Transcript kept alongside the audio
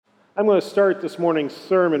I'm going to start this morning's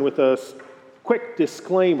sermon with a quick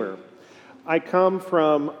disclaimer. I come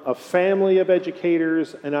from a family of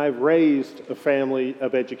educators, and I've raised a family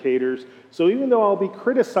of educators. So even though I'll be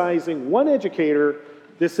criticizing one educator,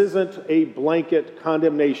 this isn't a blanket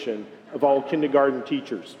condemnation of all kindergarten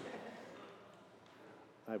teachers.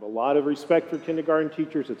 I have a lot of respect for kindergarten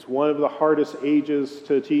teachers. It's one of the hardest ages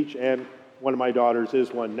to teach, and one of my daughters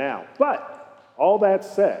is one now. But all that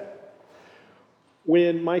said,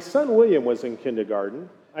 when my son William was in kindergarten,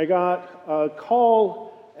 I got a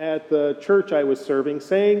call at the church I was serving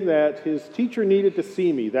saying that his teacher needed to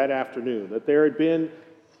see me that afternoon, that there had been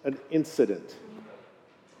an incident.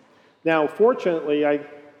 Now, fortunately, I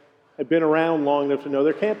had been around long enough to know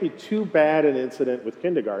there can't be too bad an incident with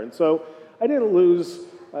kindergarten, so I didn't lose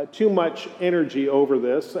too much energy over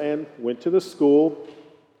this and went to the school,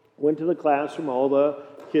 went to the classroom. All the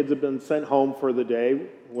kids had been sent home for the day.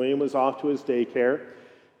 William was off to his daycare,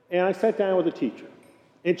 and I sat down with the teacher.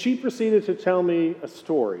 And she proceeded to tell me a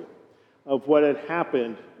story of what had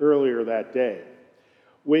happened earlier that day.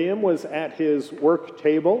 William was at his work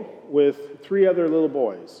table with 3 other little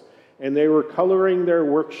boys, and they were coloring their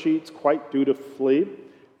worksheets quite dutifully,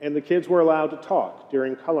 and the kids were allowed to talk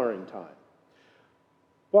during coloring time.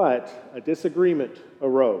 But a disagreement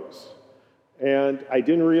arose, and I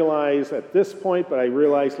didn't realize at this point, but I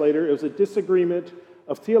realized later, it was a disagreement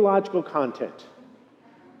of theological content.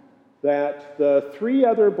 That the 3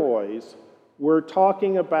 other boys were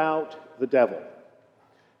talking about the devil.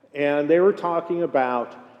 And they were talking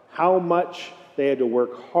about how much they had to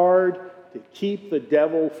work hard to keep the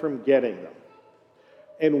devil from getting them.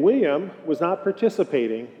 And William was not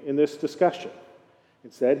participating in this discussion.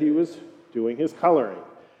 Instead, he was doing his coloring.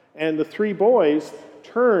 And the 3 boys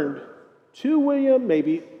turned to William,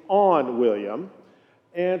 maybe on William,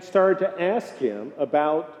 and started to ask him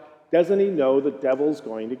about, doesn't he know the devil's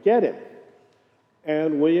going to get him?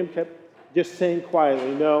 And William kept just saying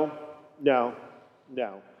quietly, no, devil's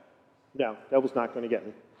not going to get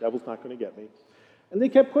me. Devil's not going to get me. And they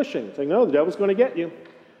kept pushing, saying, no, the devil's going to get you.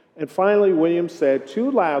 And finally, William said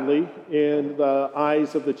too loudly in the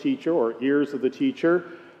eyes of the teacher or ears of the teacher,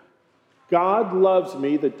 God loves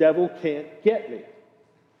me, the devil can't get me.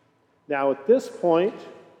 Now, at this point,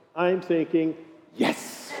 I'm thinking,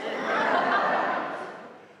 yes!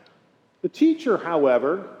 The teacher,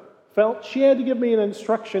 however, felt she had to give me an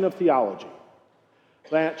instruction of theology,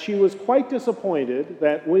 that she was quite disappointed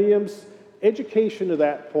that William's education to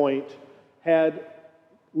that point had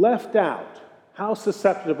left out how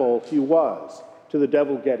susceptible he was to the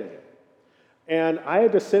devil getting him. And I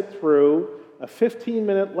had to sit through a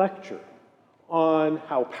 15-minute lecture on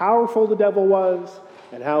how powerful the devil was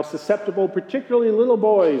and how susceptible particularly little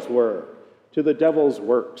boys were to the devil's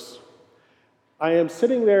works. I am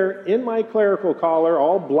sitting there in my clerical collar,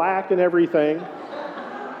 all black and everything,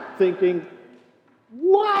 thinking,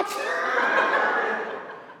 what?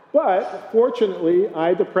 But fortunately, I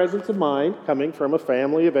had the presence of mind, coming from a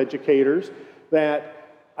family of educators,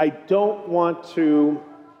 that I don't want to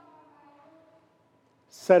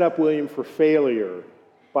set up William for failure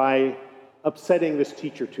by upsetting this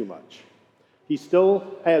teacher too much. He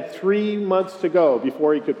still had 3 months to go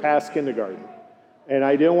before he could pass kindergarten. And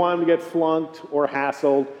I didn't want him to get flunked or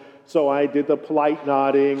hassled, so I did the polite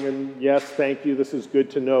nodding and yes, thank you, this is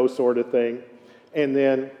good to know sort of thing, and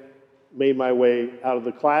then made my way out of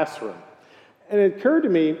the classroom. And it occurred to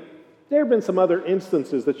me, there have been some other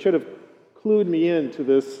instances that should have clued me into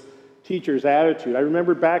this teacher's attitude. I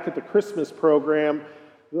remember back at the Christmas program,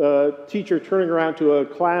 the teacher turning around to a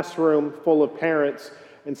classroom full of parents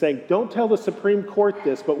and saying, don't tell the Supreme Court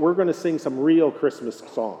this, but we're going to sing some real Christmas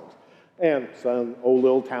songs. And some old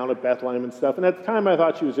little town of Bethlehem and stuff. And at the time, I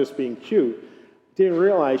thought she was just being cute. Didn't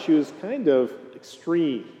realize she was kind of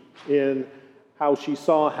extreme in how she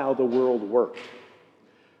saw how the world worked.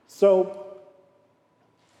 So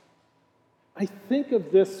I think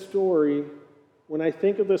of this story when I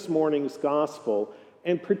think of this morning's gospel,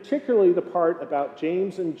 and particularly the part about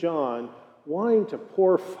James and John wanting to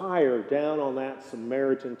pour fire down on that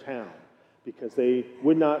Samaritan town because they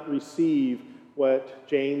would not receive what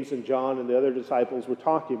James and John and the other disciples were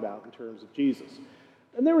talking about in terms of Jesus.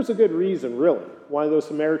 And there was a good reason, really, why those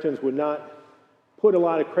Samaritans would not put a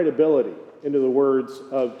lot of credibility into the words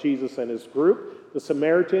of Jesus and his group. The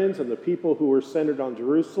Samaritans and the people who were centered on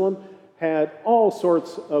Jerusalem had all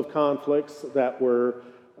sorts of conflicts that were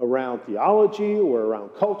around theology, were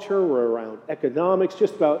around culture, were around economics,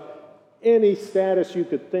 just about any status you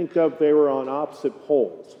could think of, they were on opposite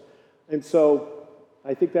poles. And so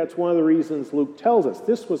I think that's one of the reasons Luke tells us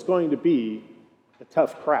this was going to be a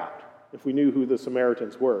tough crowd if we knew who the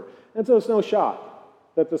Samaritans were. And so it's no shock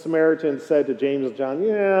that the Samaritans said to James and John,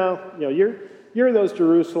 yeah, you're those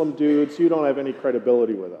Jerusalem dudes. You don't have any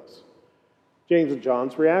credibility with us. James and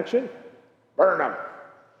John's reaction? Burn them.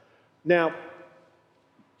 Now,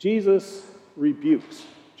 Jesus rebukes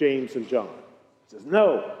James and John. He says,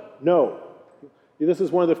 no. This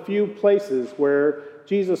is one of the few places where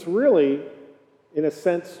Jesus really, in a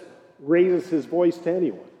sense, raises his voice to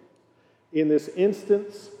anyone. In this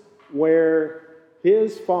instance where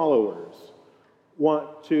his followers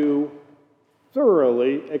want to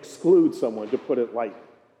thoroughly exclude someone, to put it lightly.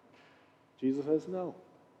 Jesus says no.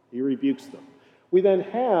 He rebukes them. We then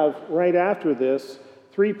have, right after this,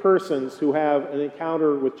 3 persons who have an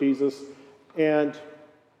encounter with Jesus, and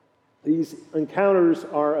these encounters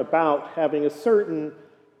are about having a certain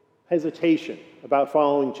hesitation about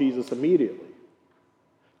following Jesus immediately.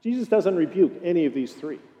 Jesus doesn't rebuke any of these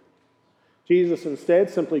 3. Jesus instead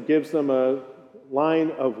simply gives them a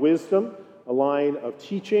line of wisdom, a line of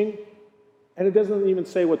teaching, and it doesn't even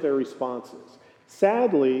say what their response is.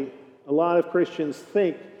 Sadly, a lot of Christians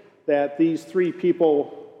think that these 3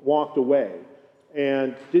 people walked away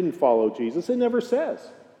and didn't follow Jesus. It never says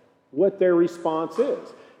what their response is.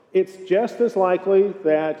 It's just as likely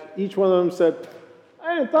that each one of them said,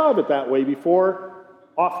 I hadn't thought of it that way before.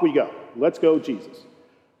 Off we go. Let's go, Jesus.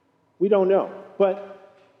 We don't know. But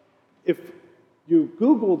if you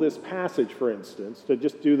Google this passage, for instance, to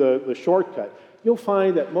just do the shortcut, you'll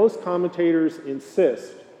find that most commentators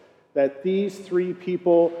insist that these 3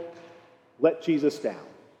 people let Jesus down,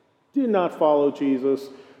 did not follow Jesus,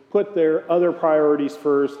 put their other priorities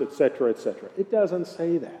first, etc., etc. It doesn't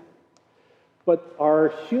say that. But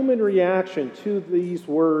our human reaction to these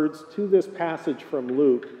words, to this passage from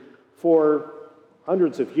Luke, for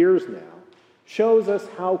hundreds of years now, shows us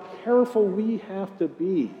how careful we have to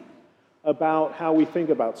be about how we think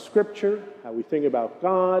about Scripture, how we think about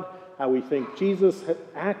God, how we think Jesus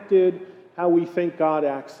acted, how we think God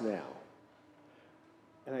acts now.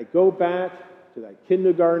 And I go back to that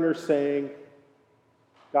kindergartner saying,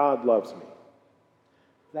 God loves me.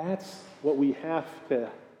 That's what we have to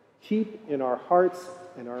keep in our hearts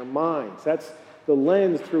and our minds. That's the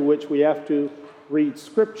lens through which we have to read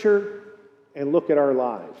Scripture and look at our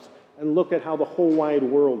lives and look at how the whole wide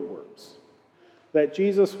world works. That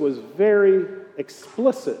Jesus was very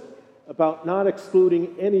explicit about not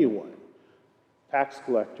excluding anyone. Tax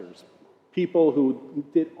collectors, people who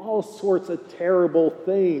did all sorts of terrible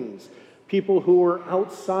things, people who were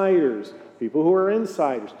outsiders, people who were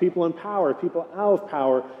insiders, people in power, people out of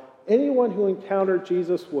power. Anyone who encountered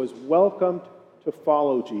Jesus was welcomed to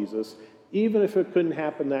follow Jesus, even if it couldn't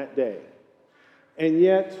happen that day. And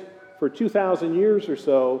yet, for 2,000 years or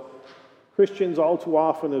so, Christians all too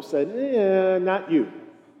often have said, not you,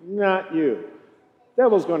 not you.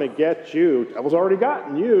 Devil's going to get you. Devil's already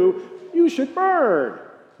gotten you. You should burn.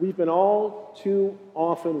 We've been all too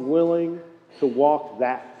often willing to walk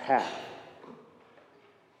that path.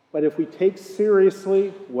 But if we take seriously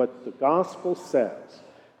what the gospel says,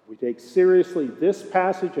 we take seriously this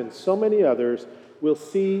passage and so many others, we'll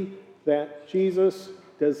see that Jesus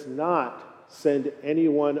does not send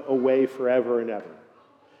anyone away forever and ever.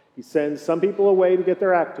 He sends some people away to get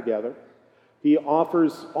their act together. He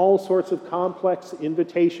offers all sorts of complex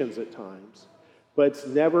invitations at times, but it's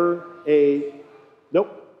never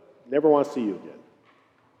nope, never want to see you again.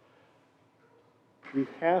 We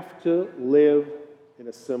have to live in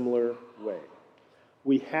a similar way.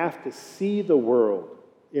 We have to see the world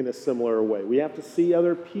in a similar way. We have to see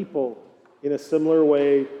other people in a similar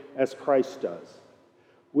way as Christ does.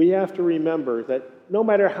 We have to remember that no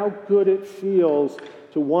matter how good it feels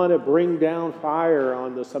to want to bring down fire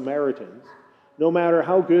on the Samaritans, no matter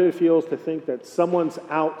how good it feels to think that someone's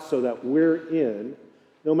out so that we're in,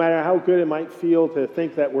 no matter how good it might feel to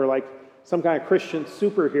think that we're like some kind of Christian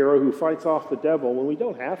superhero who fights off the devil when we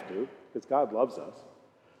don't have to, because God loves us.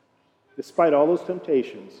 Despite all those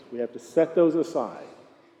temptations, we have to set those aside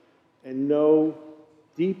and know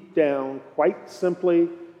deep down, quite simply,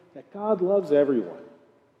 that God loves everyone.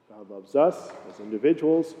 God loves us as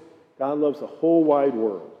individuals. God loves the whole wide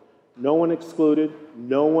world. No one excluded,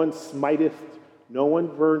 no one smiteth, no one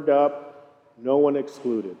burned up, no one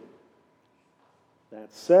excluded.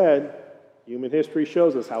 That said, human history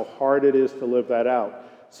shows us how hard it is to live that out.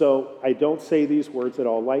 So I don't say these words at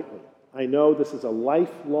all lightly. I know this is a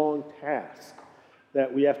lifelong task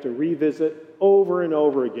that we have to revisit over and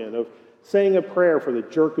over again, of saying a prayer for the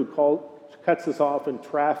jerk who cuts us off in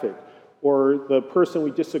traffic, or the person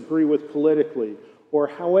we disagree with politically, or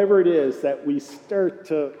however it is that we start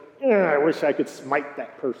to, I wish I could smite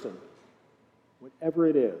that person. Whatever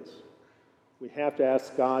it is, we have to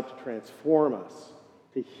ask God to transform us,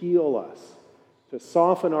 to heal us, to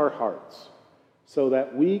soften our hearts so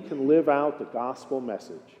that we can live out the gospel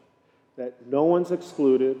message, that no one's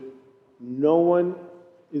excluded, no one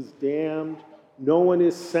is damned, no one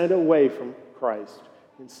is sent away from Christ.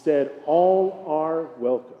 Instead, all are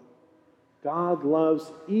welcome. God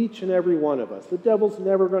loves each and every one of us. The devil's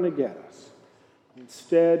never going to get us.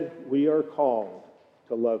 Instead, we are called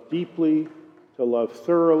to love deeply, to love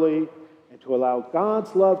thoroughly, and to allow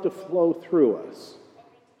God's love to flow through us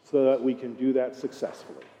so that we can do that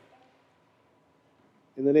successfully.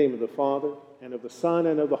 In the name of the Father, and of the Son,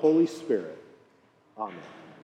 and of the Holy Spirit. Amen.